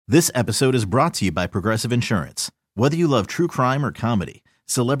This episode is brought to you by Progressive Insurance. Whether you love true crime or comedy,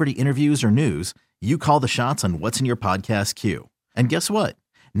 celebrity interviews or news, you call the shots on what's in your podcast queue. And guess what?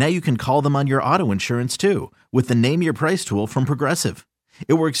 Now you can call them on your auto insurance too with the Name Your Price tool from Progressive.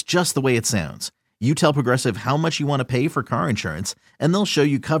 It works just the way it sounds. You tell Progressive how much you want to pay for car insurance, and they'll show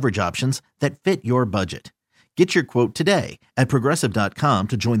you coverage options that fit your budget. Get your quote today at Progressive.com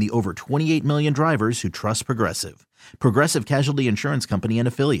to join the over 28 million drivers who trust Progressive. Progressive Casualty Insurance Company and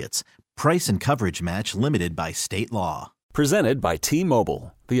Affiliates. Price and coverage match limited by state law. Presented by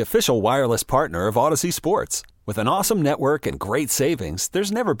T-Mobile, the official wireless partner of Odyssey Sports. With an awesome network and great savings,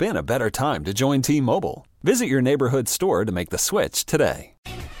 there's never been a better time to join T-Mobile. Visit your neighborhood store to make the switch today.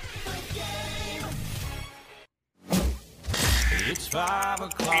 It's 5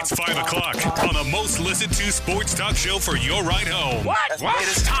 o'clock. It's 5 o'clock on the most listened to sports talk show for your ride home. What?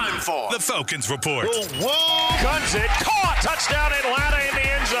 It is time for the Falcons Report. Whoa. Guns it. Caught. Touchdown Atlanta in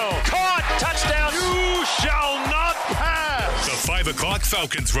the end zone. Caught. Touchdown. You shall not pass. The 5 o'clock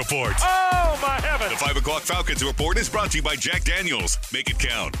Falcons Report. Oh, my heavens. The 5 o'clock Falcons Report is brought to you by Jack Daniels. Make it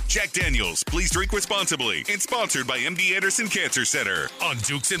count. Jack Daniels, please drink responsibly. And sponsored by MD Anderson Cancer Center on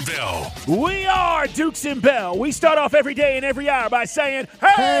Dukes and Bell. We are Dukes and Bell. We start off every day and every hour by saying,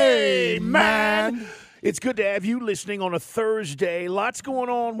 hey, man. It's good to have you listening on a Thursday. Lots going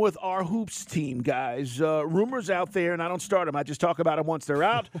on with our hoops team, guys. Rumors out there, and I don't start them. I just talk about them once they're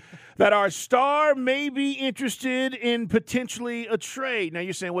out, that our star may be interested in potentially a trade. Now,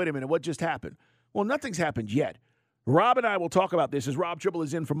 you're saying, wait a minute, what just happened? Well, nothing's happened yet. Rob and I will talk about this as Rob Tribble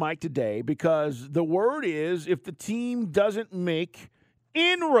is in for Mike today, because the word is if the team doesn't make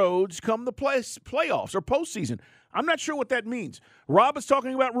inroads come the playoffs or postseason. I'm not sure what that means. Rob is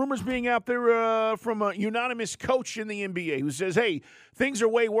talking about rumors being out there from a unanimous coach in the NBA who says, hey, things are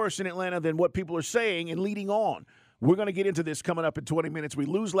way worse in Atlanta than what people are saying and leading on. We're going to get into this coming up in 20 minutes. We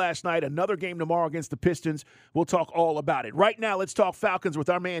lose last night, another game tomorrow against the Pistons. We'll talk all about it. Right now, let's talk Falcons with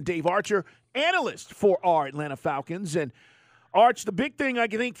our man Dave Archer, analyst for our Atlanta Falcons. And Arch, the big thing I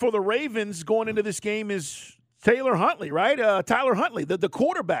think for the Ravens going into this game is Tyler Huntley, right? Tyler Huntley, the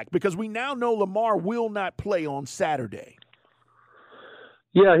quarterback, because we now know Lamar will not play on Saturday.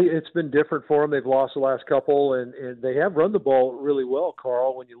 Yeah, it's been different for them. They've lost the last couple, and they have run the ball really well,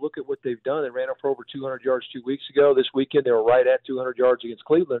 Carl. When you look at what they've done, they ran up for over 200 yards 2 weeks ago. This weekend, they were right at 200 yards against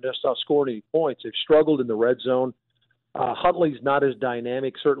Cleveland. They're just not scoring any points. They've struggled in the red zone. Huntley's not as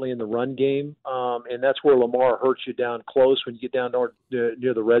dynamic, certainly in the run game, and that's where Lamar hurts you down close when you get down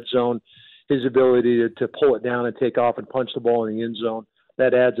near the red zone. His ability to pull it down and take off and punch the ball in the end zone,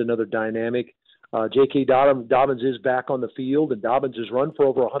 that adds another dynamic. J.K. Dobbins is back on the field, and Dobbins has run for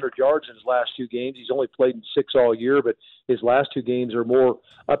over 100 yards in his last 2 games. He's only played in 6 all year, but his last 2 games are more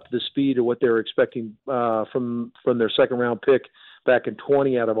up to the speed of what they were expecting from their second-round pick back in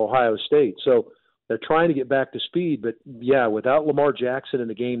 20 out of Ohio State. So they're trying to get back to speed, but, yeah, without Lamar Jackson in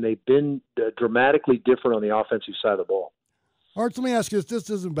the game, they've been dramatically different on the offensive side of the ball. Arch, let me ask you this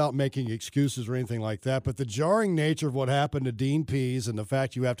isn't about making excuses or anything like that, but the jarring nature of what happened to Dean Pease and the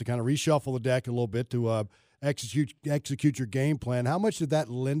fact you have to kind of reshuffle the deck a little bit to execute your game plan, how much did that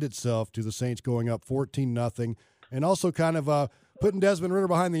lend itself to the Saints going up 14-0 and also kind of putting Desmond Ridder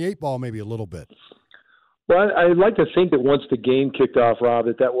behind the 8 ball maybe a little bit? Well, I'd like to think that once the game kicked off, Rob,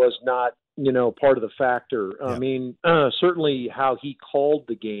 that was not, part of the factor. Yeah. I mean, certainly how he called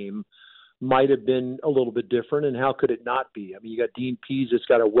the game might have been a little bit different, and how could it not be? I mean, you got Dean Pease that's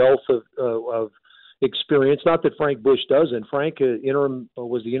got a wealth of experience. Not that Frank Bush doesn't. Frank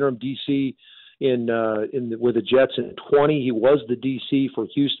was the interim DC with the Jets in 20. He was the DC for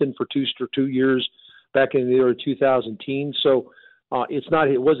Houston for two years back in the early 2010. So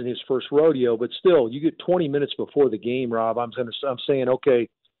it wasn't his first rodeo, but still, you get 20 minutes before the game, Rob. I'm saying, okay,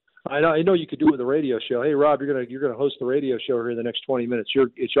 I know you could do it with a radio show. Hey, Rob, you're gonna host the radio show here in the next 20 minutes.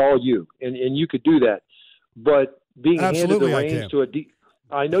 It's all you, and you could do that. But being Absolutely, handed the reins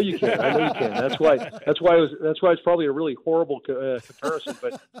to I know you can. That's why it's probably a really horrible comparison.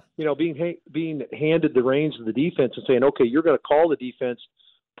 But being handed the reins of the defense and saying, okay, you're going to call the defense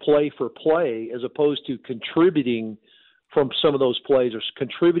play for play, as opposed to contributing from some of those plays, or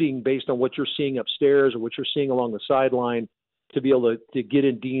contributing based on what you're seeing upstairs or what you're seeing along the sideline, to be able to get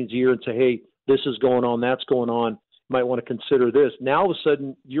in Dean's ear and say, hey, this is going on, that's going on. You might want to consider this. Now, all of a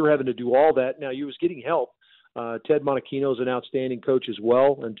sudden, you're having to do all that. Now, you was getting help. Ted Monachino is an outstanding coach as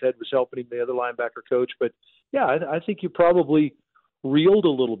well, and Ted was helping him, the other linebacker coach. But, yeah, I think you probably reeled a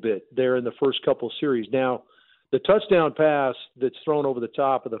little bit there in the first couple of series. Now, the touchdown pass that's thrown over the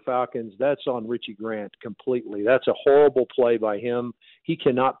top of the Falcons, that's on Richie Grant completely. That's a horrible play by him. He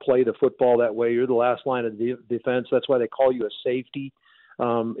cannot play the football that way. You're the last line of defense. That's why they call you a safety.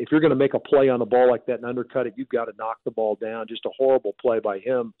 If you're going to make a play on the ball like that and undercut it, you've got to knock the ball down. Just a horrible play by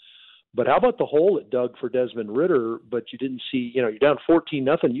him. But how about the hole it dug for Desmond Ridder, but you didn't see, you're down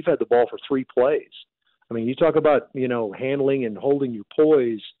 14-0. You've had the ball for 3 plays. I mean, you talk about, handling and holding your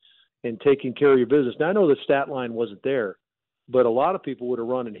poise and taking care of your business. Now, I know the stat line wasn't there, but a lot of people would have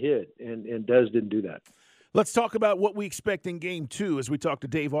run and hid, and Des didn't do that. Let's talk about what we expect in Game 2 as we talk to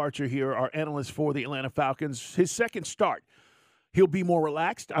Dave Archer here, our analyst for the Atlanta Falcons. His second start. He'll be more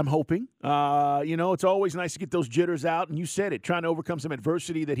relaxed, I'm hoping. It's always nice to get those jitters out, and you said it, trying to overcome some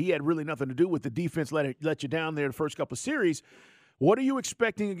adversity that he had really nothing to do with. The defense let you down there the first couple of series. What are you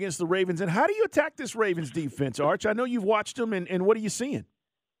expecting against the Ravens, and how do you attack this Ravens defense, Arch? I know you've watched them, and what are you seeing?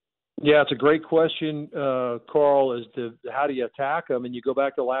 Yeah, it's a great question, Carl, as to how do you attack them. And you go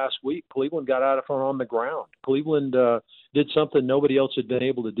back to last week, Cleveland got out of front on the ground. Cleveland did something nobody else had been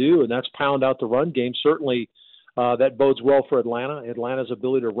able to do, and that's pound out the run game. Certainly that bodes well for Atlanta. Atlanta's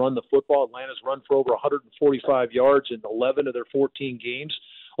ability to run the football. Atlanta's run for over 145 yards in 11 of their 14 games,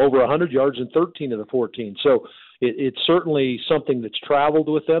 over 100 yards in 13 of the 14. So it's certainly something that's traveled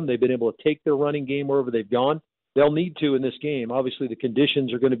with them. They've been able to take their running game wherever they've gone. They'll need to in this game. Obviously, the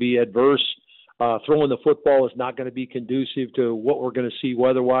conditions are going to be adverse. Throwing the football is not going to be conducive to what we're going to see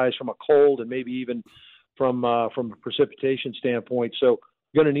weather-wise from a cold and maybe even from a precipitation standpoint. So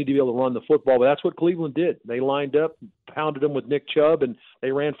you're going to need to be able to run the football. But that's what Cleveland did. They lined up, pounded them with Nick Chubb, and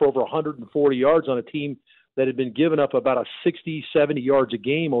they ran for over 140 yards on a team that had been giving up about 60, 70 yards a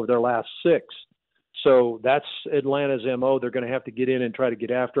game over their last 6. So that's Atlanta's MO. They're going to have to get in and try to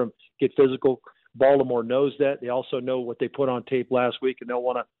get after them, get physical. Baltimore knows that. They also know what they put on tape last week, and they'll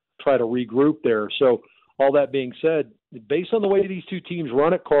want to try to regroup there. So all that being said, based on the way these two teams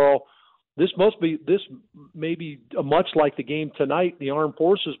run it, Carl, this may be much like the game tonight, the Armed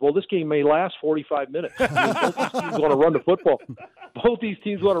Forces. Well, this game may last 45 minutes. Both these teams want to run the football. Both these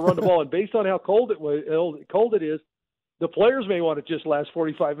teams want to run the ball, and based on how cold it is, the players may want to just last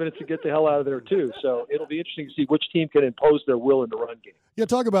 45 minutes to get the hell out of there too. So it'll be interesting to see which team can impose their will in the run game. Yeah,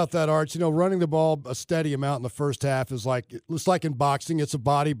 talk about that, Arch. Running the ball a steady amount in the first half is it's like in boxing. It's a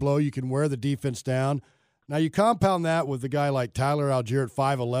body blow. You can wear the defense down. Now you compound that with a guy like Tyler Algier at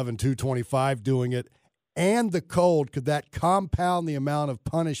 5'11", 225 doing it, and the cold. Could that compound the amount of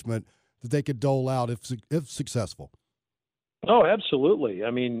punishment that they could dole out if successful? Oh, absolutely.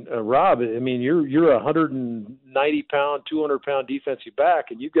 I mean, Rob, you're a 190-pound, 200-pound defensive back,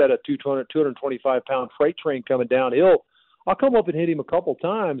 and you've got a 225-pound freight train coming downhill. I'll come up and hit him a couple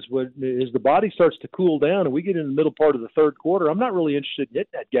times, but as the body starts to cool down and we get in the middle part of the third quarter, I'm not really interested in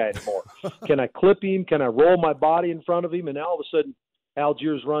hitting that guy anymore. Can I clip him? Can I roll my body in front of him? And now all of a sudden,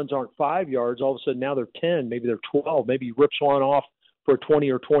 Algier's runs aren't 5 yards. All of a sudden, now they're 10, maybe they're 12. Maybe he rips one off for 20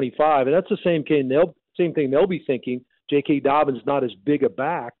 or 25. And that's the same thing they'll be thinking. J.K. Dobbins not as big a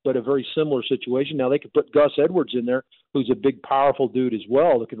back, but a very similar situation. Now they could put Gus Edwards in there, who's a big, powerful dude as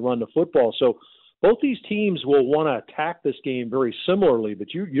well that can run the football. So both these teams will want to attack this game very similarly.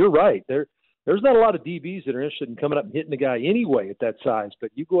 But you're right. There's not a lot of DBs that are interested in coming up and hitting the guy anyway at that size.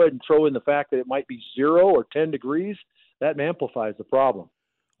 But you go ahead and throw in the fact that it might be 0 or 10 degrees. That amplifies the problem.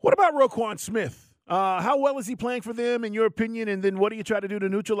 What about Roquan Smith? How well is he playing for them, in your opinion? And then what do you try to do to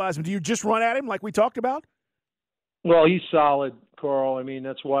neutralize him? Do you just run at him like we talked about? Well, he's solid, Carl. I mean,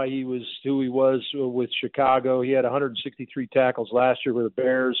 that's why he was who he was with Chicago. He had 163 tackles last year with the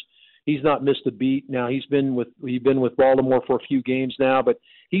Bears. He's not missed a beat. Now he's been with Baltimore for a few games now, but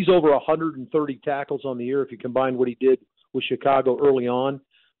he's over 130 tackles on the year if you combine what he did with Chicago early on.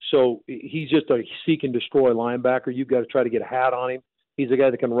 So he's just a seek and destroy linebacker. You've got to try to get a hat on him. He's a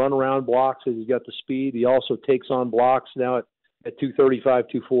guy that can run around blocks. He's got the speed. He also takes on blocks now at 235,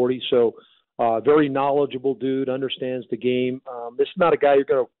 240. So very knowledgeable dude, understands the game. This is not a guy you're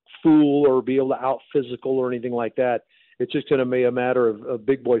going to fool or be able to out-physical or anything like that. It's just going to be a matter of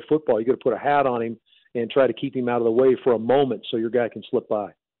big boy football. You got to put a hat on him and try to keep him out of the way for a moment so your guy can slip by.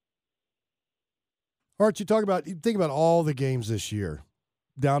 Art, you think about all the games this year,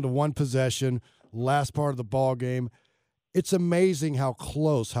 down to one possession, last part of the ball game. It's amazing how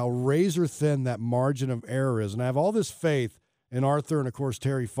close, how razor thin that margin of error is. And I have all this faith in Arthur and, of course,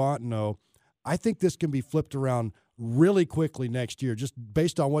 Terry Fontenot. I think this can be flipped around really quickly next year, just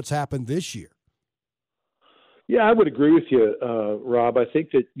based on what's happened this year. Yeah, I would agree with you, Rob. I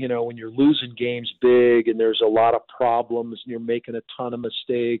think that, when you're losing games big and there's a lot of problems and you're making a ton of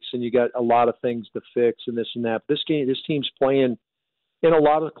mistakes and you got a lot of things to fix and this and that. This team's playing in a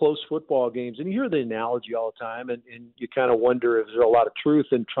lot of close football games. And you hear the analogy all the time, and you kind of wonder if there's a lot of truth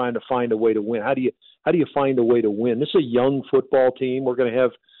in trying to find a way to win. How do you find a way to win? This is a young football team. We're going to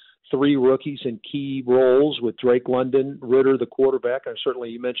have 3 rookies in key roles with Drake London, Ritter, the quarterback, and certainly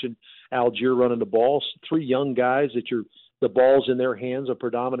you mentioned Algier running the ball. 3 young guys that the ball's in their hands a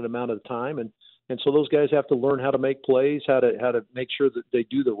predominant amount of the time, and so those guys have to learn how to make plays, how to make sure that they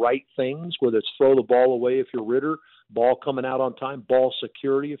do the right things, whether it's throw the ball away if you're Ritter, ball coming out on time, ball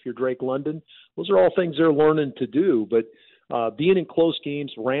security if you're Drake London. Those are all things they're learning to do. But being in close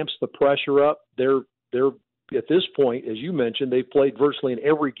games ramps the pressure up. They're at this point, as you mentioned, they've played virtually in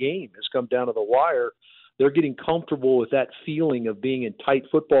every game. Has come down to the wire. They're getting comfortable with that feeling of being in tight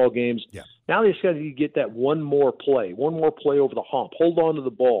football games. Yeah. Now they just got to get that one more play over the hump, hold on to the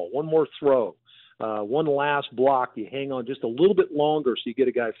ball, one more throw, one last block. You hang on just a little bit longer so you get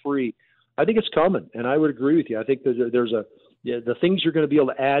a guy free. I think it's coming, and I would agree with you. I think the things you're going to be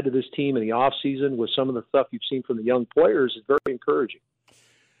able to add to this team in the offseason with some of the stuff you've seen from the young players is very encouraging.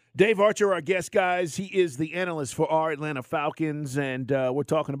 Dave Archer, our guest, guys. He is the analyst for our Atlanta Falcons, and we're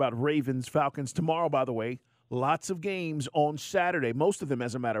talking about Ravens, Falcons tomorrow, by the way. Lots of games on Saturday, most of them,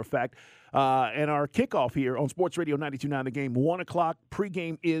 as a matter of fact. And our kickoff here on Sports Radio 92.9 The Game, 1 o'clock.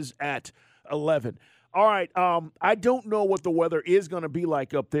 Pregame is at 11. All right, I don't know what the weather is going to be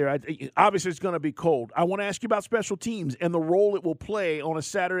like up there. Obviously, it's going to be cold. I want to ask you about special teams and the role it will play on a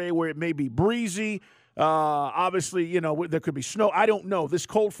Saturday where it may be breezy. Obviously, there could be snow. I don't know. This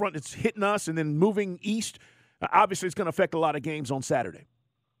cold front, it's hitting us and then moving east. Obviously, it's going to affect a lot of games on Saturday.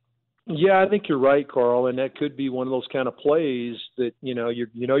 Yeah, I think you're right, Carl, and that could be one of those kind of plays that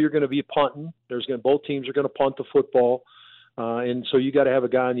you're going to be punting. Both teams are going to punt the football, and so you got to have a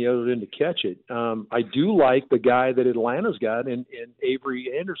guy on the other end to catch it. I do like the guy that Atlanta's got in Avery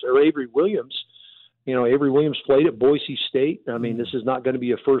Williams. Avery Williams played at Boise State. I mean, this is not going to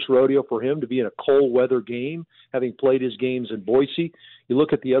be a first rodeo for him to be in a cold weather game, having played his games in Boise. You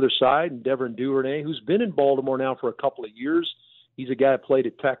look at the other side, and Devin Duvernay, who's been in Baltimore now for a couple of years. He's a guy that played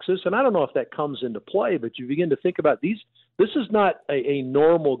at Texas, and I don't know if that comes into play, but you begin to think about these. This is not a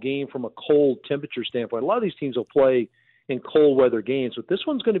normal game from a cold temperature standpoint. A lot of these teams will play in cold weather games, but this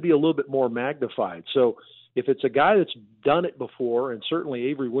one's going to be a little bit more magnified. So if it's a guy that's done it before, and certainly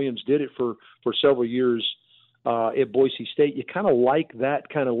Avery Williams did it for several years at Boise State, you kind of like that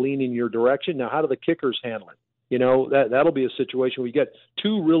kind of lean in your direction. Now, how do the kickers handle it? That'll be a situation where you got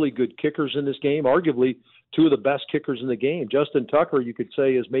 2 really good kickers in this game, arguably 2 of the best kickers in the game. Justin Tucker, you could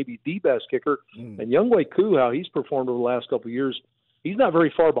say, is maybe the best kicker. And Younghoe Koo, how he's performed over the last couple of years, he's not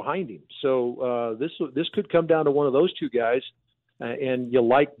very far behind him. So this could come down to one of those 2 guys. And you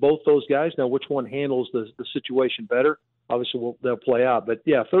like both those guys. Now, which one handles the situation better? Obviously, they'll play out. But,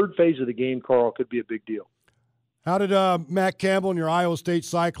 yeah, third phase of the game, Carl, could be a big deal. How did Matt Campbell and your Iowa State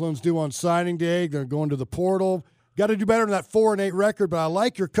Cyclones do on signing day? They're going to the portal. Got to do better than that 4-8 record, but I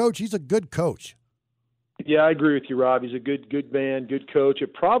like your coach. He's a good coach. Yeah, I agree with you, Rob. He's a good man, good coach.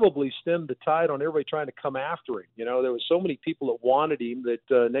 It probably stemmed the tide on everybody trying to come after him. There was so many people that wanted him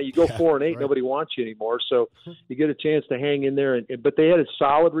that now you go 4-8, right. Nobody wants you anymore. So you get a chance to hang in there. But they had a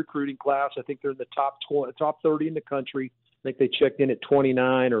solid recruiting class. I think they're in the top 30 in the country. I think they checked in at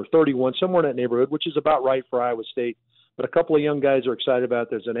 29 or 31, somewhere in that neighborhood, which is about right for Iowa State. But a couple of young guys are excited about it.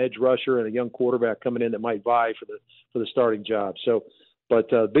 There's an edge rusher and a young quarterback coming in that might vie for the starting job. So. But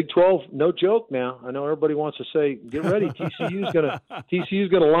Big 12, no joke now. I know everybody wants to say, get ready. TCU's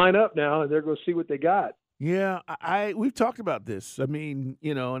gonna line up now, and they're going to see what they got. Yeah, we've talked about this. I mean,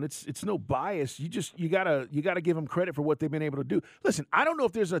 and it's no bias. You gotta give them credit for what they've been able to do. Listen, I don't know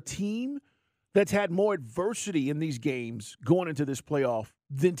if there's a team that's had more adversity in these games going into this playoff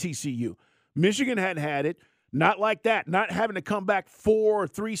than TCU. Michigan hadn't had it, not like that, not having to come back 4 or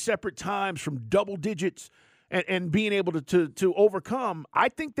 3 separate times from double digits. And being able to overcome, I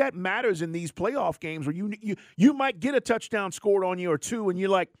think that matters in these playoff games where you might get a touchdown scored on you or 2, and you're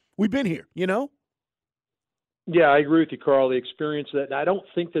like, we've been here, Yeah, I agree with you, Carl. The experience that I don't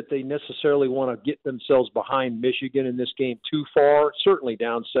think that they necessarily want to get themselves behind Michigan in this game too far. Certainly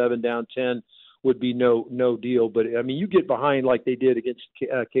down 7, down 10 would be no deal. But, I mean, you get behind like they did against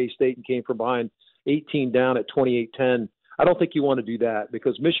K-State and came from behind 18 down at 28-10. I don't think you want to do that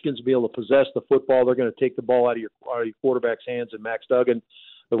because Michigan's be able to possess the football. They're going to take the ball out of your quarterback's hands, and Max Duggan,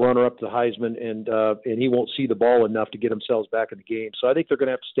 the runner-up to the Heisman, and he won't see the ball enough to get himself back in the game. So I think they're going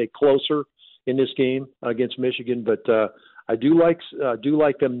to have to stay closer in this game against Michigan. But I do like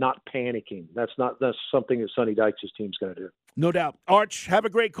them not panicking. That's something that Sonny Dykes' team's going to do. No doubt. Arch, have a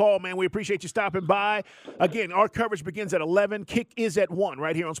great call, man. We appreciate you stopping by. Again, our coverage begins at 11. Kick is at 1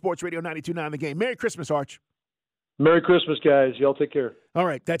 right here on Sports Radio 92.9 The Game. Merry Christmas, Arch. Merry Christmas, guys. Y'all take care. All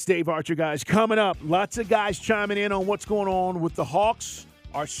right, that's Dave Archer, guys. Coming up, lots of guys chiming in on what's going on with the Hawks,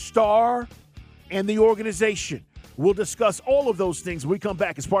 our star, and the organization. We'll discuss all of those things when we come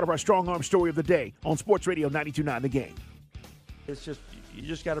back as part of our Strong Arm Story of the Day on Sports Radio 92.9 The Game. It's just, you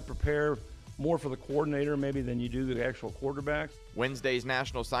just got to prepare more for the coordinator maybe than you do the actual quarterback. Wednesday's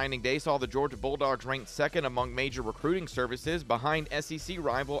National Signing Day saw the Georgia Bulldogs ranked second among major recruiting services behind SEC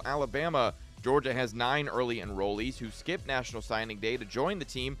rival Alabama. Georgia has 9 early enrollees who skipped National Signing Day to join the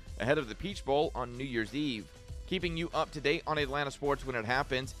team ahead of the Peach Bowl on New Year's Eve. Keeping you up to date on Atlanta sports when it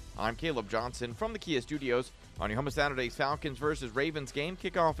happens, I'm Caleb Johnson from the Kia Studios. On your home of Saturday's Falcons versus Ravens game,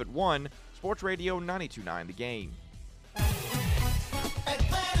 kickoff at 1, Sports Radio 92.9 The Game.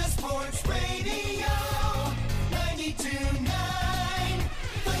 Atlanta Sports Radio 92.9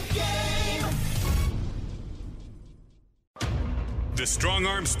 The Game. The Strong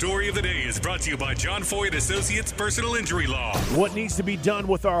Arm Story of the Day is brought to you by John Foy Associates Personal Injury Law. What needs to be done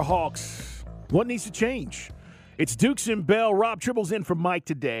with our Hawks? What needs to change? It's Dukes and Bell. Rob Tribble's in for Mike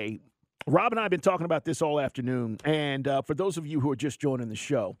today. Rob and I have been talking about this all afternoon, and for those of you who are just joining the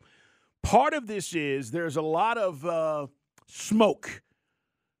show, part of this is there's a lot of smoke.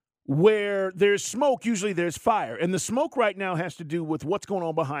 Where there's smoke, usually there's fire, and the smoke right now has to do with what's going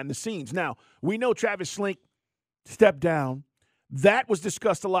on behind the scenes. Now, we know Travis Slink stepped down. That was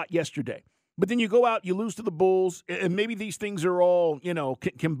discussed a lot yesterday. But then you go out, you lose to the Bulls, and maybe these things are all,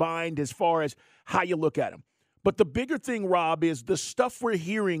 combined as far as how you look at them. But the bigger thing, Rob, is the stuff we're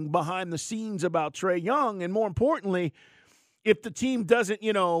hearing behind the scenes about Trae Young, and more importantly, if the team doesn't,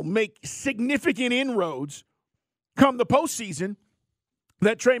 make significant inroads come the postseason,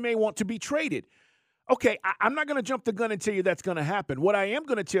 that Trae may want to be traded. Okay, I'm not going to jump the gun and tell you that's going to happen. What I am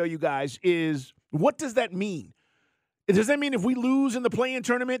going to tell you guys is, what does that mean? Does that mean if we lose in the play-in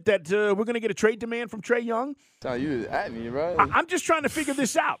tournament that we're going to get a trade demand from Trae Young? That's how you at me, bro. I'm just trying to figure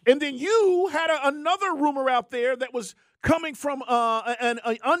this out. And then you had another rumor out there that was coming from an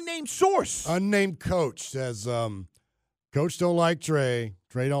unnamed source. Unnamed coach says, Coach don't like Trae.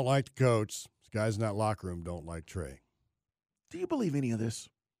 Trae don't like the coach. Guys in that locker room don't like Trae. Do you believe any of this?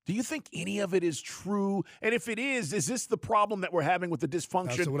 Do you think any of it is true? And if it is this the problem that we're having with the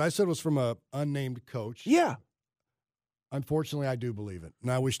dysfunction? So what I said was from an unnamed coach. Yeah. Unfortunately, I do believe it. And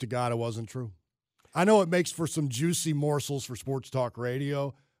I wish to God it wasn't true. I know it makes for some juicy morsels for sports talk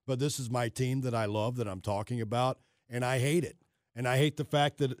radio, but this is my team that I love, that I'm talking about, and I hate it. And I hate the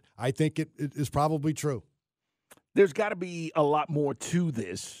fact that I think it is probably true. There's got to be a lot more to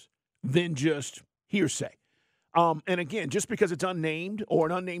this than just hearsay. And again, just because it's unnamed or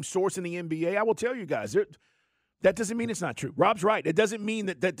an unnamed source in the NBA, I will tell you guys, that doesn't mean it's not true. Rob's right. It doesn't mean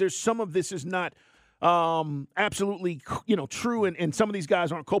that there's some of this is not absolutely true, and some of these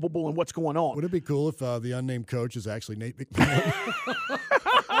guys aren't culpable in what's going on. Would it be cool if the unnamed coach is actually Nate McMillan?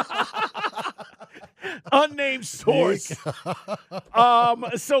 Unnamed source.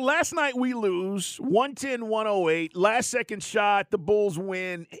 So last night we lose 110-108. Last second shot, the Bulls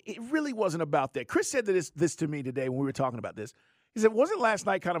win. It really wasn't about that. Chris said this to me today when we were talking about this. He said, wasn't last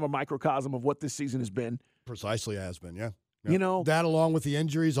night kind of a microcosm of what this season has been? Precisely has been, yeah. Yep. That along with the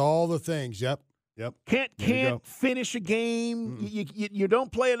injuries, all the things. Yep. Can't finish a game. You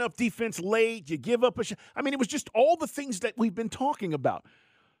don't play enough defense late. You give up a shot. I mean, it was just all the things that we've been talking about.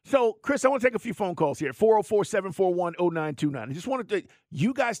 So, Chris, I want to take a few phone calls here. 404-741-0929. I just wanted to,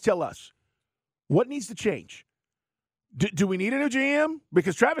 you guys tell us, what needs to change? Do we need a new GM?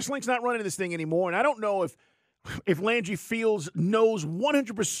 Because Travis Slink's not running this thing anymore, and I don't know if Landry knows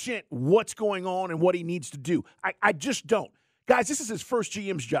 100% what's going on and what he needs to do. I just don't. Guys, this is his first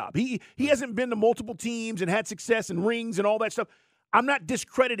GM's job. He hasn't been to multiple teams and had success and rings and all that stuff. I'm not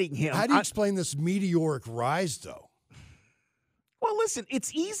discrediting him. How do you explain this meteoric rise, though? Well, listen,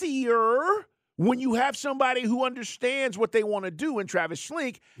 it's easier when you have somebody who understands what they want to do in Travis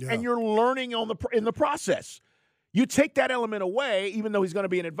Slink, and you're learning in the process. You take that element away, even though he's going to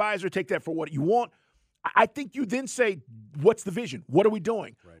be an advisor, take that for what you want. I think you then say, what's the vision? What are we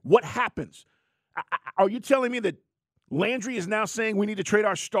doing? Right. What happens? Are you telling me that Landry is now saying we need to trade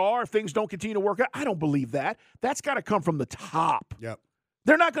our star if things don't continue to work out? I don't believe that. That's got to come from the top. Yep.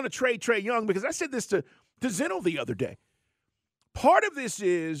 They're not going to trade Trae Young, because I said this to Zeno the other day. Part of this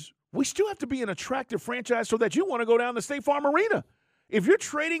is we still have to be an attractive franchise so that you want to go down to State Farm Arena. If you're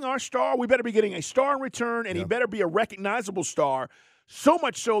trading our star, we better be getting a star in return, and he better be a recognizable star, so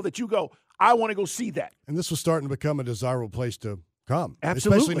much so that you go, I want to go see that. And this was starting to become a desirable place to come.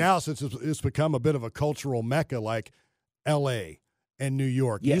 Absolutely. Especially now since it's become a bit of a cultural mecca like L.A. and New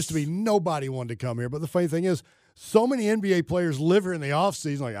York. Yes. It used to be nobody wanted to come here. But the funny thing is, so many NBA players live here in the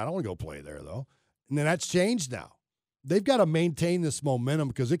offseason. Like, I don't want to go play there, though. And then that's changed now. They've got to maintain this momentum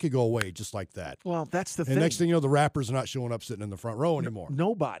because it could go away just like that. Well, that's the thing. And next thing you know, the rappers are not showing up sitting in the front row anymore.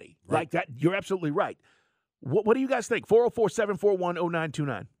 Nobody. Right. Like that. You're absolutely right. What do you guys think?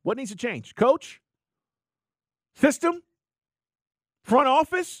 404-741-0929. What needs to change? Coach? System? Front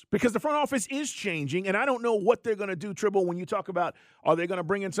office? Because the front office is changing, and I don't know what they're going to do, Tribble, when you talk about are they going to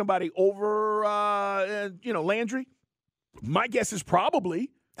bring in somebody over, Landry? My guess is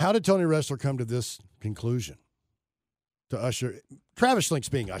probably. How did Tony Ressler come to this conclusion? To usher Travis Schlink's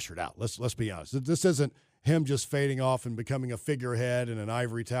being ushered out. Let's be honest. This isn't him just fading off and becoming a figurehead in an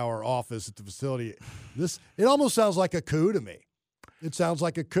ivory tower office at the facility. It almost sounds like a coup to me. It sounds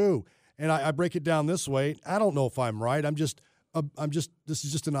like a coup. And I break it down this way. I don't know if I'm right. This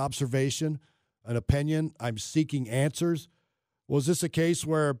is just an observation, an opinion. I'm seeking answers. Was this a case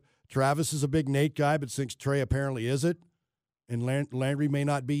where Travis is a big Nate guy, but thinks Trey apparently isn't? And Landry may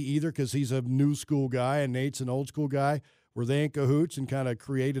not be either because he's a new school guy and Nate's an old school guy. Were they in cahoots and kind of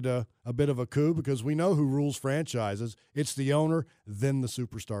created a bit of a coup? Because we know who rules franchises. It's the owner, then the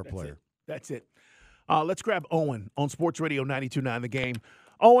superstar player. That's it. Let's grab Owen on Sports Radio 92.9 The Game.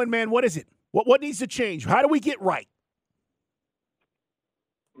 Owen, man, what is it? What needs to change? How do we get right?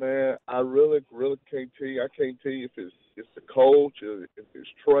 Man, I really can't tell you. I can't tell you if it's the coach or if it's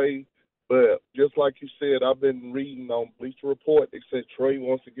Trey. But just like you said, I've been reading on Bleacher Report. They said Trey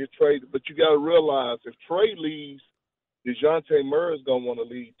wants to get traded. But you got to realize if Trey leaves, DeJounte Murray is going to want to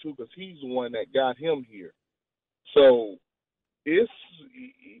leave too because he's the one that got him here. So it's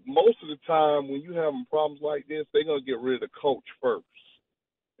most of the time when you having problems like this, they're going to get rid of the coach first.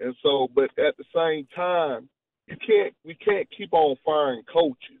 And so, but at the same time, we can't keep on firing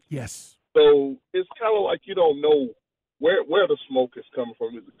coaches. Yes. So it's kind of like you don't know where the smoke is coming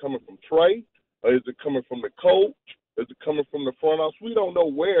from. Is it coming from Trey? Or is it coming from the coach? Is it coming from the front office? We don't know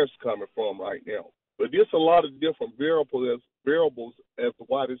where it's coming from right now. But there's a lot of different variables as to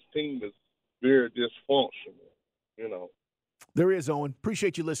why this team is very dysfunctional, you know. There is, Owen.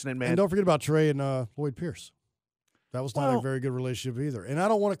 Appreciate you listening, man. And don't forget about Trey and Lloyd Pierce. That was not a very good relationship either. And I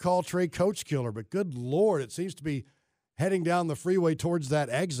don't want to call Trey coach killer, but good Lord, it seems to be heading down the freeway towards that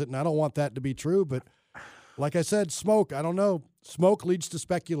exit, and I don't want that to be true. But like I said, smoke, I don't know. Smoke leads to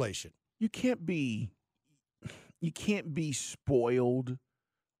speculation. You can't be spoiled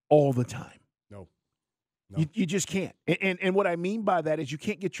all the time. No. You just can't. And what I mean by that is you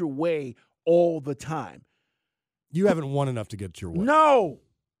can't get your way all the time. You haven't won enough to get your way. No.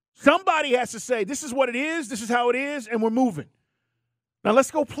 Somebody has to say, this is what it is, this is how it is, and we're moving. Now let's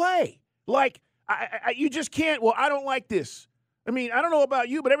go play. Like, you just can't, well, I don't like this. I mean, I don't know about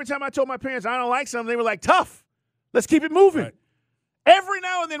you, but every time I told my parents I don't like something, they were like, tough. Let's keep it moving. Right. Every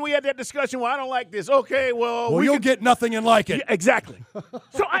now and then we had that discussion, well, I don't like this. Okay, well you'll get nothing and like it. Yeah, exactly.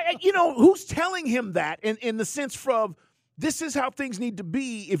 So, who's telling him that in the sense from this is how things need to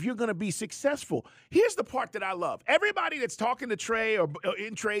be if you're going to be successful? Here's the part that I love. Everybody that's talking to Trey or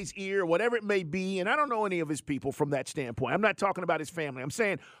in Trey's ear, whatever it may be, and I don't know any of his people from that standpoint. I'm not talking about his family. I'm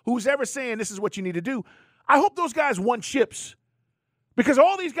saying who's ever saying this is what you need to do. I hope those guys won chips. Because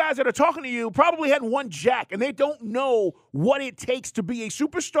all these guys that are talking to you probably hadn't won jack, and they don't know what it takes to be a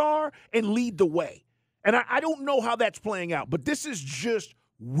superstar and lead the way. And I don't know how that's playing out, but this is just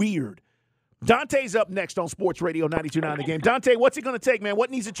weird. Dante's up next on Sports Radio 92.9 The Game. Dante, what's it going to take, man? What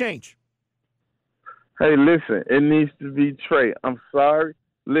needs to change? Hey, listen, it needs to be Trey. I'm sorry.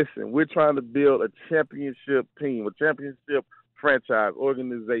 Listen, we're trying to build a championship team, a championship franchise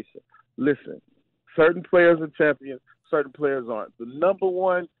organization. Listen, certain players are champions. Certain players aren't. The number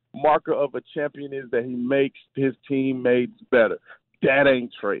one marker of a champion is that he makes his teammates better. That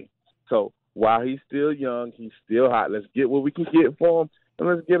ain't Trey. So while he's still young, he's still hot. Let's get what we can get for him, and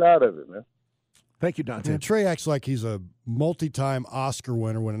let's get out of it, man. Thank you, Dante. Yeah, Trey acts like he's a multi-time Oscar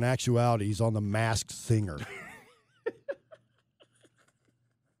winner when in actuality he's on The Masked Singer.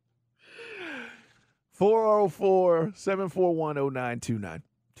 404-741-0929.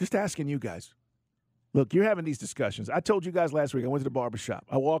 Just asking you guys. Look, you're having these discussions. I told you guys last week, I went to the barbershop.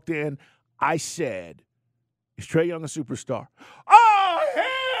 I walked in. I said, is Trey Young a superstar? Oh,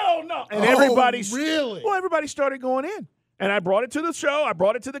 hell no. And everybody started going in. And I brought it to the show. I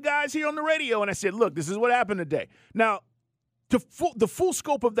brought it to the guys here on the radio. And I said, look, this is what happened today. Now, the full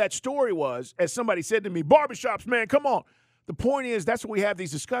scope of that story was, as somebody said to me, barbershops, man, come on. The point is, that's why we have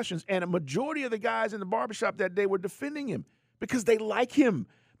these discussions. And a majority of the guys in the barbershop that day were defending him because they like him.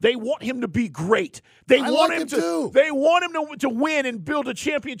 They want him to be great. They want him to win and build a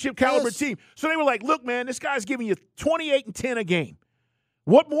championship caliber team. So they were like, look, man, this guy's giving you 28 and 10 a game.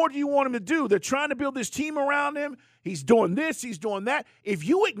 What more do you want him to do? They're trying to build this team around him. He's doing this. He's doing that. If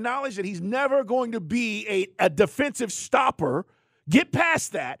you acknowledge that he's never going to be a defensive stopper, get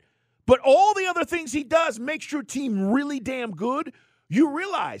past that. But all the other things he does makes your team really damn good. You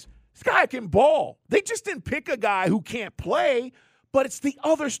realize This guy can ball. They just didn't pick a guy who can't play, but it's the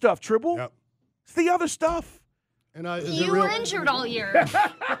other stuff, Tribble. Yep. It's the other stuff. And you were injured all year.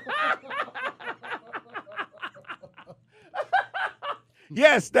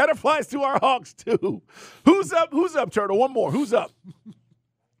 Yes, that applies to our Hawks, too. Who's up? Who's up, Turtle? One more. Who's up?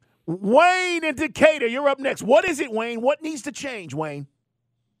 Wayne in Decatur, you're up next. What is it, Wayne? What needs to change, Wayne?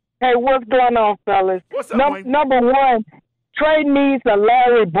 Hey, what's going on, fellas? What's up, Wayne? Number one, Trey needs a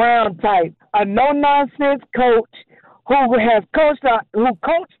Larry Brown type, a no-nonsense coach who coached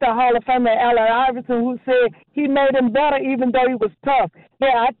the Hall of Famer Allen Iverson, who said he made him better even though he was tough.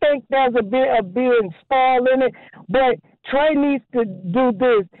 Yeah, I think there's a bit of being spoiled in it, but Trey needs to do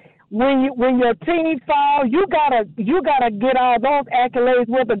this. When your team falls, you gotta get all those accolades,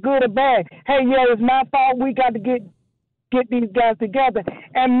 whether good or bad. Hey, yeah, it's my fault. We got to get these guys together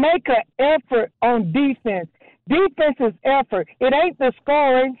and make an effort on defense. Defense is effort. It ain't the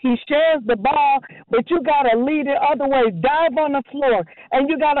scoring. He shares the ball, but you got to lead it other ways. Dive on the floor, and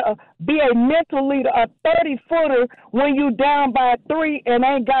you got to be a mental leader, a 30-footer when you down by 3 and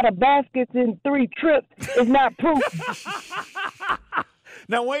ain't got a basket in 3 trips is not proof.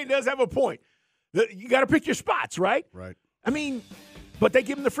 Now, Wayne does have a point. You got to pick your spots, right? Right. I mean, but they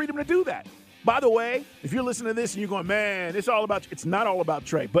give him the freedom to do that. By the way, if you're listening to this and you're going, man, it's not all about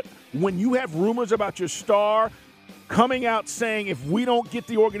Trey. But when you have rumors about your star coming out saying if we don't get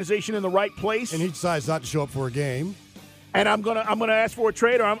the organization in the right place, and he decides not to show up for a game, and I'm gonna ask for a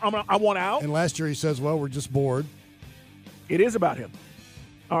trade or I want out. And last year he says, well, we're just bored. It is about him.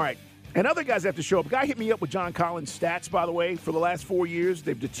 All right. And other guys have to show up. A guy hit me up with John Collins' stats, by the way, for the last 4 years.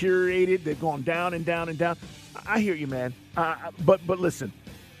 They've deteriorated. They've gone down and down and down. I hear you, man. But listen.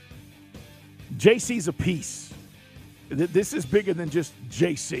 JC's a piece. This is bigger than just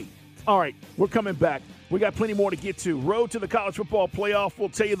JC. All right, we're coming back. We got plenty more to get to. Road to the college football playoff. We'll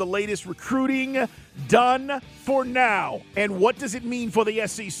tell you the latest recruiting done for now. And what does it mean for the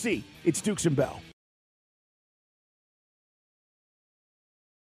SEC? It's Dukes and Bell.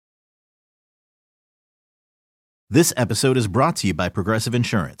 This episode is brought to you by Progressive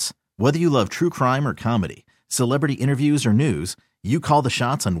Insurance. Whether you love true crime or comedy, celebrity interviews or news, you call the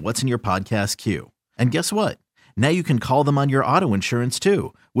shots on what's in your podcast queue. And guess what? Now you can call them on your auto insurance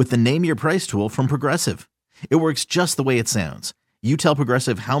too with the Name Your Price tool from Progressive. It works just the way it sounds. You tell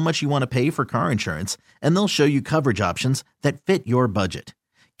Progressive how much you want to pay for car insurance, and they'll show you coverage options that fit your budget.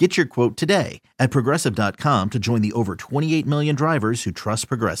 Get your quote today at Progressive.com to join the over 28 million drivers who trust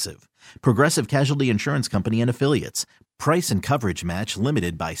Progressive. Progressive Casualty Insurance Company and Affiliates. Price and coverage match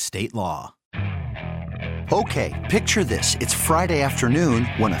limited by state law. Okay, picture this. It's Friday afternoon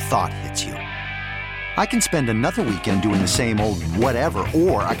when a thought hits you. I can spend another weekend doing the same old whatever,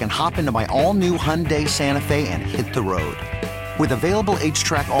 or I can hop into my all-new Hyundai Santa Fe and hit the road. With available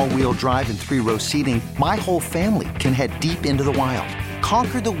H-Track all-wheel drive and 3-row seating, my whole family can head deep into the wild.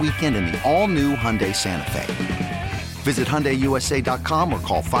 Conquer the weekend in the all-new Hyundai Santa Fe. Visit HyundaiUSA.com or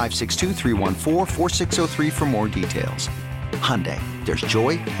call 562-314-4603 for more details. Hyundai, there's joy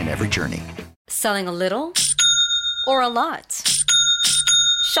in every journey. Selling a little or a lot?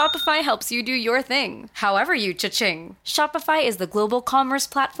 Shopify helps you do your thing, however you cha-ching. Shopify is the global commerce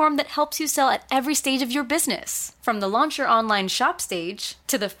platform that helps you sell at every stage of your business. From the launch your online shop stage,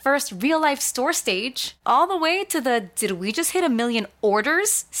 to the first real-life store stage, all the way to the did we just hit 1 million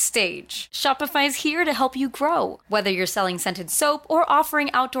orders stage. Shopify's here to help you grow. Whether you're selling scented soap or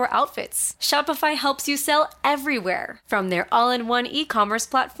offering outdoor outfits, Shopify helps you sell everywhere. From their all-in-one e-commerce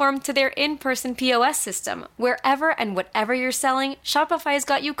platform to their in-person POS system. Wherever and whatever you're selling, Shopify's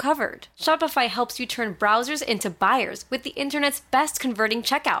got you covered. Shopify helps you turn browsers into buyers with the internet's best converting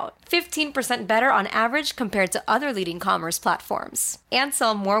checkout. 15% better on average compared to other leading commerce platforms. And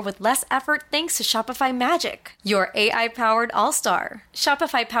sell more with less effort thanks to Shopify Magic, your AI-powered all-star.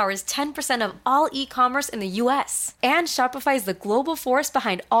 Shopify powers 10% of all e-commerce in the U.S. And Shopify is the global force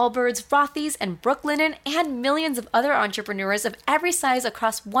behind Allbirds, Rothy's, and Brooklinen, and millions of other entrepreneurs of every size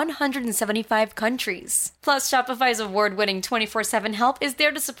across 175 countries. Plus, Shopify's award-winning 24/7 help is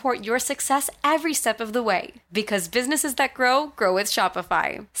there to support your success every step of the way. Because businesses that grow, grow with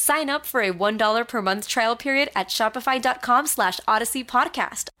Shopify. Sign up for a $1 per month trial period at shopify.com/Odyssey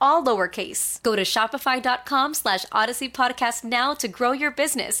Podcast, all lowercase. Go to shopify.com/Odyssey Podcast now to grow your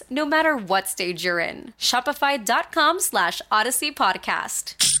business, no matter what stage you're in. Shopify.com/Odyssey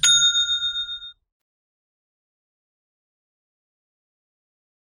Podcast.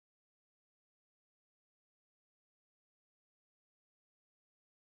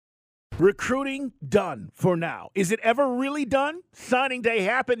 Recruiting done for now. Is it ever really done? Signing day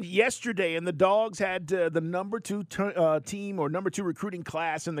happened yesterday, and the Dogs had the number 2 team or number 2 recruiting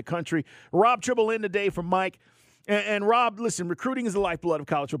class in the country. Rob Tribble in today for Mike. And Rob, listen, recruiting is the lifeblood of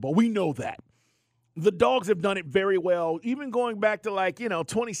college football. We know that. The Dogs have done it very well, even going back to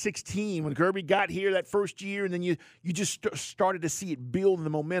 2016 when Kirby got here that first year, and then you just started to see it build in the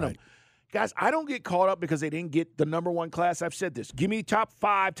momentum. Right. Guys, I don't get caught up because they didn't get the number 1 class. I've said this. Give me top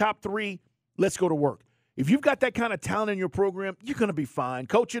 5, top 3. Let's go to work. If you've got that kind of talent in your program, you're going to be fine.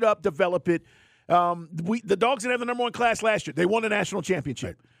 Coach it up, develop it. The Dogs didn't have the number 1 class last year. They won the national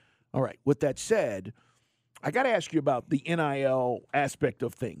championship. Right. All right. With that said, I got to ask you about the NIL aspect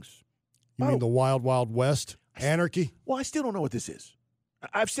of things. You mean the Wild Wild West anarchy? Well, I still don't know what this is.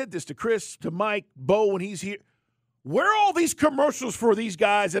 I've said this to Chris, to Mike, Bo when he's here. Where are all these commercials for these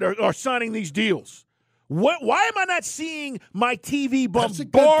guys that are signing these deals? Why am I not seeing my TV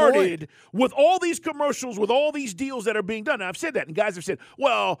bombarded with all these commercials, with all these deals that are being done? And I've said that, and guys have said,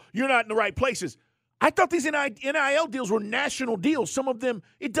 well, you're not in the right places. I thought these NIL deals were national deals. Some of them,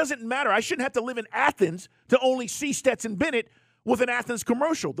 it doesn't matter. I shouldn't have to live in Athens to only see Stetson Bennett with an Athens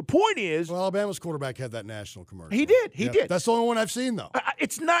commercial. The point is... Well, Alabama's quarterback had that national commercial. He did. He did. That's the only one I've seen, though.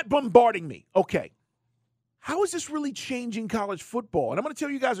 It's not bombarding me. Okay. How is this really changing college football? And I'm going to tell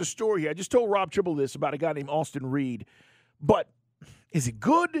you guys a story here. I just told Rob Tribble this about a guy named Austin Reed. But is it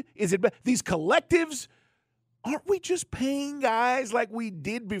good? Is it bad? These collectives, aren't we just paying guys like we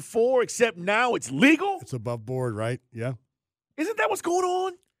did before, except now it's legal? It's above board, right? Yeah. Isn't that what's going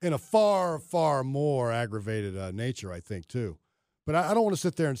on? In a far, far more aggravated nature, I think, too. But I don't want to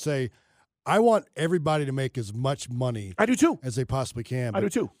sit there and say, I want everybody to make as much money I do too. As they possibly can. I do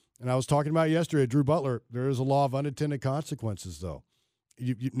too. And I was talking about yesterday, Drew Butler, there is a law of unintended consequences, though.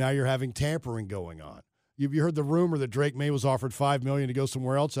 Now you're having tampering going on. You heard the rumor that Drake May was offered $5 million to go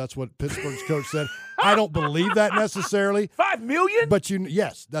somewhere else. That's what Pittsburgh's coach said. I don't believe that necessarily. $5 million? But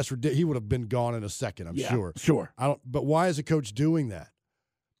yes, that's ridiculous. He would have been gone in a second, I'm sure. Sure. But why is a coach doing that?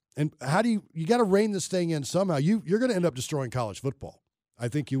 And how do you got to rein this thing in somehow? You're going to end up destroying college football. I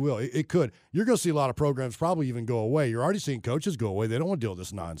think you will. It could. You're going to see a lot of programs probably even go away. You're already seeing coaches go away. They don't want to deal with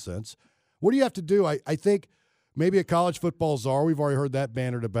this nonsense. What do you have to do? I think maybe a college football czar, we've already heard that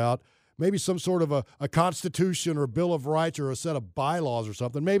bannered about, maybe some sort of a constitution or a Bill of Rights or a set of bylaws or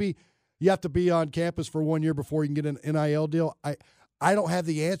something. Maybe you have to be on campus for 1 year before you can get an NIL deal. I don't have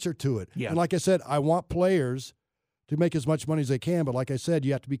the answer to it. Yeah. And like I said, I want players to make as much money as they can, but like I said,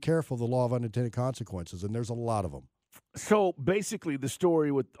 you have to be careful of the law of unintended consequences, and there's a lot of them. So basically the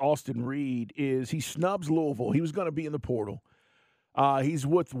story with Austin Reed is he snubs Louisville. He was going to be in the portal. He's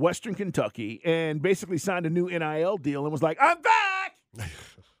with Western Kentucky and basically signed a new NIL deal and was like, I'm back!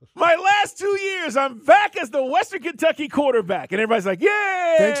 My last 2 years, I'm back as the Western Kentucky quarterback. And everybody's like,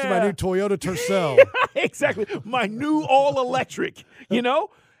 yeah! Thanks to my new Toyota Tercel. Exactly. My new all-electric, you know?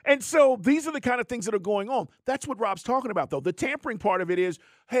 And so these are the kind of things that are going on. That's what Rob's talking about, though. The tampering part of it is,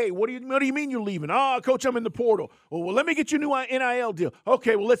 hey, what do you mean you're leaving? Coach, I'm in the portal. Well, let me get you a new NIL deal.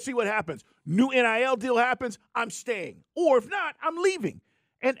 Okay, well, let's see what happens. New NIL deal happens, I'm staying. Or if not, I'm leaving.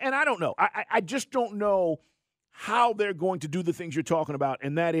 And I don't know. I just don't know how they're going to do the things you're talking about,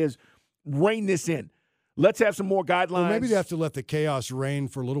 and that is rein this in. Let's have some more guidelines. Well, maybe they have to let the chaos reign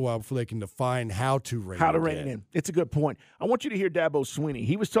for a little while before they can define how to reign it in. It's a good point. I want you to hear Dabo Swinney.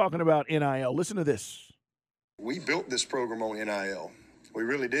 He was talking about NIL. Listen to this. We built this program on NIL. We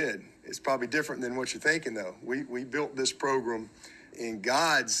really did. It's probably different than what you're thinking, though. We built this program in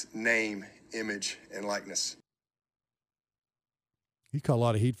God's name, image, and likeness. He caught a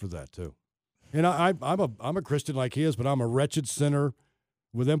lot of heat for that, too. And I'm a Christian like he is, but I'm a wretched sinner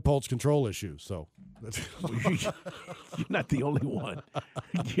with impulse control issues, so. You're not the only one.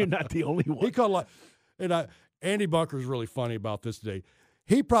 You're not the only one. He caught a lot. And Andy Bunker was really funny about this today.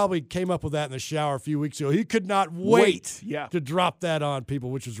 He probably came up with that in the shower a few weeks ago. He could not wait to drop that on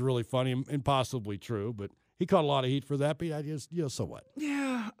people, which was really funny and possibly true. But he caught a lot of heat for that. But I just, so what?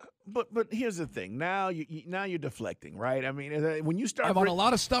 Yeah, but here's the thing. Now you're deflecting, right? I mean, when you start, I'm on a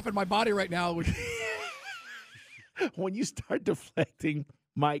lot of stuff in my body right now. When you start deflecting,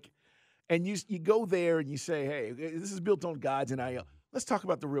 Mike, and you go there and you say, hey, this is built on God's NIL. Let's talk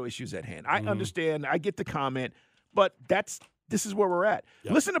about the real issues at hand. I understand. I get the comment, but this is where we're at.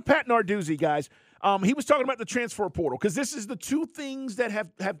 Yep. Listen to Pat Narduzzi, guys. He was talking about the transfer portal because this is the two things that have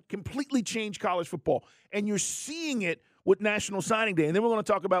completely changed college football, and you're seeing it with National Signing Day. And then we're going to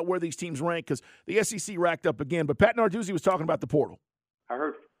talk about where these teams rank because the SEC racked up again. But Pat Narduzzi was talking about the portal. I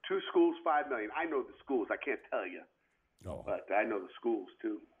heard 2 schools, $5 million. I know the schools. I can't tell you. But I know the schools,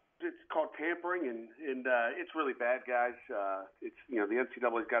 too. It's called tampering, and it's really bad, guys. It's the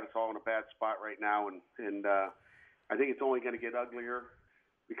NCAA's got us all in a bad spot right now, and I think it's only going to get uglier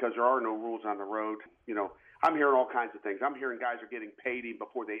because there are no rules on the road. I'm hearing all kinds of things. I'm hearing guys are getting paid even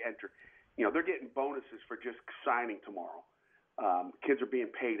before they enter. They're getting bonuses for just signing tomorrow. Kids are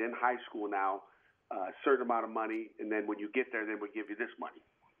being paid in high school now a certain amount of money, and then when you get there, then we give you this money.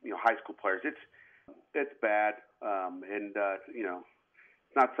 High school players. It's bad, and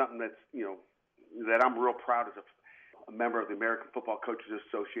it's not something that's that I'm real proud as a member of the American Football Coaches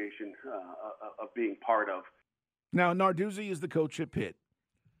Association of being part of. Now, Narduzzi is the coach at Pitt,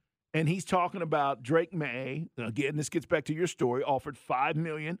 and he's talking about Drake May. Again, this gets back to your story. Offered $5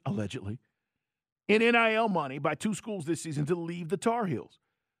 million, allegedly, in NIL money by 2 schools this season to leave the Tar Heels.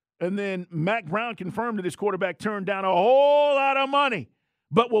 And then Mack Brown confirmed that his quarterback turned down a whole lot of money,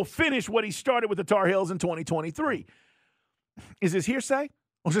 but will finish what he started with the Tar Heels in 2023. Is this hearsay?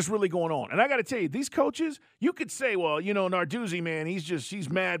 Or is this really going on? And I got to tell you, these coaches, you could say, well, Narduzzi, man, he's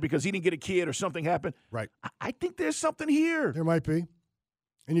mad because he didn't get a kid or something happened. Right. I think there's something here. There might be.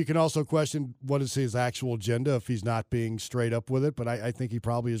 And you can also question what is his actual agenda if he's not being straight up with it. But I think he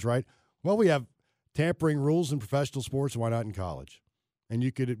probably is right. Well, we have tampering rules in professional sports. Why not in college? And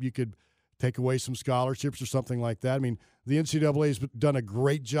you could take away some scholarships or something like that. I mean, the NCAA has done a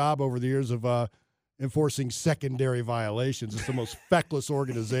great job over the years of enforcing secondary violations. It's the most feckless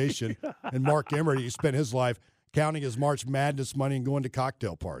organization. And Mark Emmert, he spent his life counting his March Madness money and going to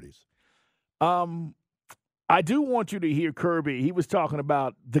cocktail parties. I do want you to hear Kirby. He was talking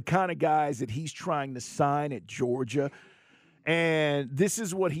about the kind of guys that he's trying to sign at Georgia. And this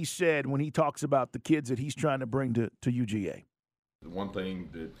is what he said when he talks about the kids that he's trying to bring to UGA. The one thing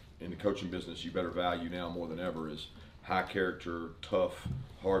that in the coaching business you better value now more than ever is high character, tough,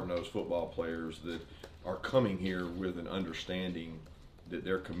 hard-nosed football players that are coming here with an understanding that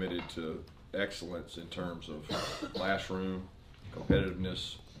they're committed to excellence in terms of classroom,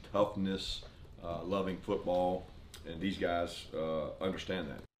 competitiveness, toughness, loving football, and these guys understand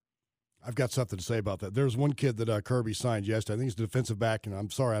that. I've got something to say about that. There's one kid that Kirby signed yesterday. I think he's the defensive back, and I'm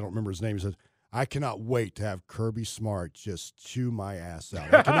sorry I don't remember his name. He says, I cannot wait to have Kirby Smart just chew my ass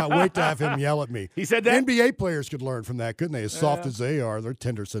out. I cannot wait to have him yell at me. He said that? NBA players could learn from that, couldn't they? As soft as they are, they're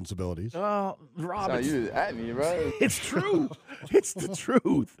tender sensibilities. Rob, you at me, bro. It's true. It's the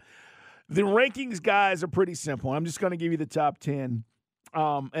truth. The rankings, guys, are pretty simple. I'm just going to give you the top 10.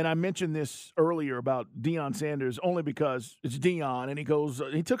 And I mentioned this earlier about Deion Sanders only because it's Deion, and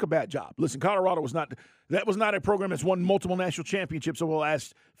he took a bad job. Listen, Colorado was not a program that's won multiple national championships over the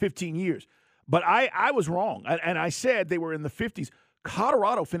last 15 years. But I was wrong, and I said they were in the 50s.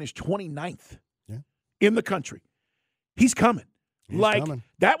 Colorado finished 29th in the country. He's coming. Coming.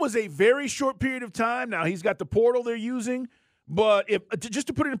 That was a very short period of time. Now, he's got the portal they're using. But just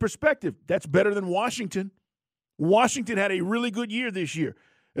to put it in perspective, that's better than Washington. Washington had a really good year this year.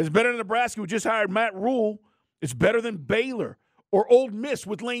 It's better than Nebraska, who just hired Matt Rule. It's better than Baylor or Ole Miss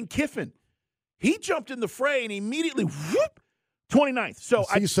with Lane Kiffin. He jumped in the fray and immediately, 29th. So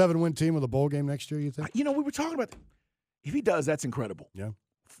I see a 7-win team with a bowl game next year, you think? We were talking about that. If he does, that's incredible. Yeah.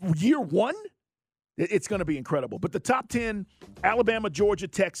 Year one, it's going to be incredible. But the top 10, Alabama, Georgia,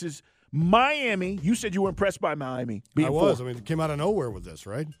 Texas, Miami. You said you were impressed by Miami. I was. I mean, it came out of nowhere with this,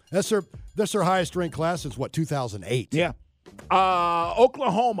 right? That's their highest ranked class since, 2008? Yeah.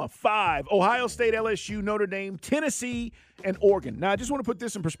 Oklahoma, 5. Ohio State, LSU, Notre Dame, Tennessee, and Oregon. Now, I just want to put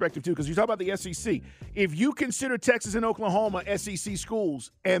this in perspective, too, because you talk about the SEC. If you consider Texas and Oklahoma SEC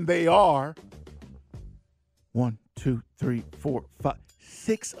schools, and they are 1, 2, 3, 4, 5,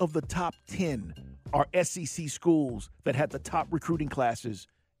 6 of the top 10 are SEC schools that had the top recruiting classes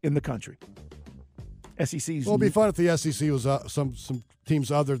in the country. SEC's. Well, it'd be fun if the SEC was some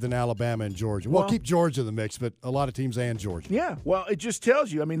teams other than Alabama and Georgia. Well, keep Georgia in the mix, but a lot of teams and Georgia. Yeah, well, it just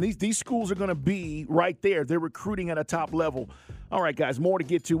tells you. I mean, these schools are going to be right there. They're recruiting at a top level. All right, guys, more to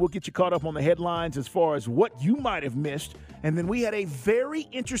get to. We'll get you caught up on the headlines as far as what you might have missed. And then we had a very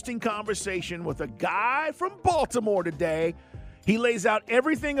interesting conversation with a guy from Baltimore today. He lays out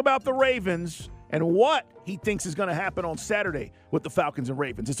everything about the Ravens and what he thinks is going to happen on Saturday with the Falcons and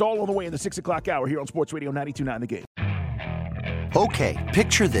Ravens. It's all on the way in the 6 o'clock hour here on Sports Radio 92.9 The Game. Okay,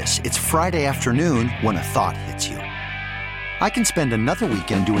 picture this. It's Friday afternoon when a thought hits you. I can spend another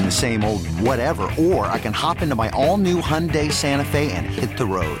weekend doing the same old whatever, or I can hop into my all-new Hyundai Santa Fe and hit the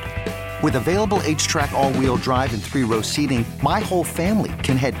road. With available H-Track all-wheel drive and 3-row seating, my whole family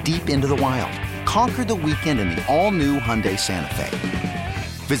can head deep into the wild. Conquer the weekend in the all-new Hyundai Santa Fe.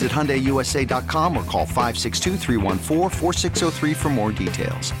 Visit HyundaiUSA.com or call 562-314-4603 for more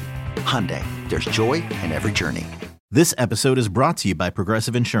details. Hyundai, there's joy in every journey. This episode is brought to you by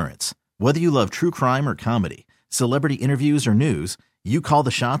Progressive Insurance. Whether you love true crime or comedy, celebrity interviews or news, you call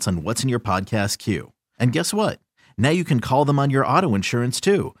the shots on what's in your podcast queue. And guess what? Now you can call them on your auto insurance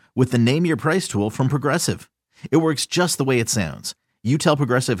too with the Name Your Price tool from Progressive. It works just the way it sounds. You tell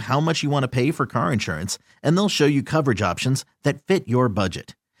Progressive how much you want to pay for car insurance, and they'll show you coverage options that fit your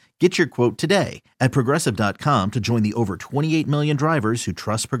budget. Get your quote today at Progressive.com to join the over 28 million drivers who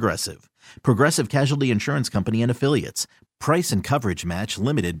trust Progressive. Progressive Casualty Insurance Company and Affiliates. Price and coverage match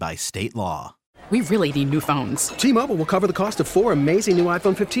limited by state law. We really need new phones. T-Mobile will cover the cost of 4 amazing new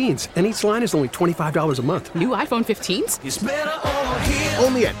iPhone 15s, and each line is only $25 a month. New iPhone 15s? It's better over here.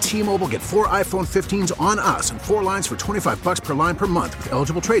 Only at T-Mobile, get 4 iPhone 15s on us and 4 lines for $25 per line per month with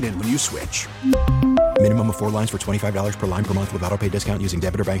eligible trade-in when you switch. Minimum of 4 lines for $25 per line per month with autopay discount using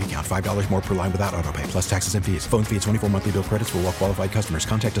debit or bank account. $5 more per line without autopay, plus taxes and fees. Phone fee at 24 monthly bill credits for well-qualified customers.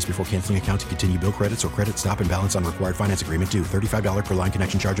 Contact us before canceling account to continue bill credits or credit stop and balance on required finance agreement due. $35 per line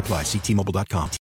connection charge applies. See T-Mobile.com.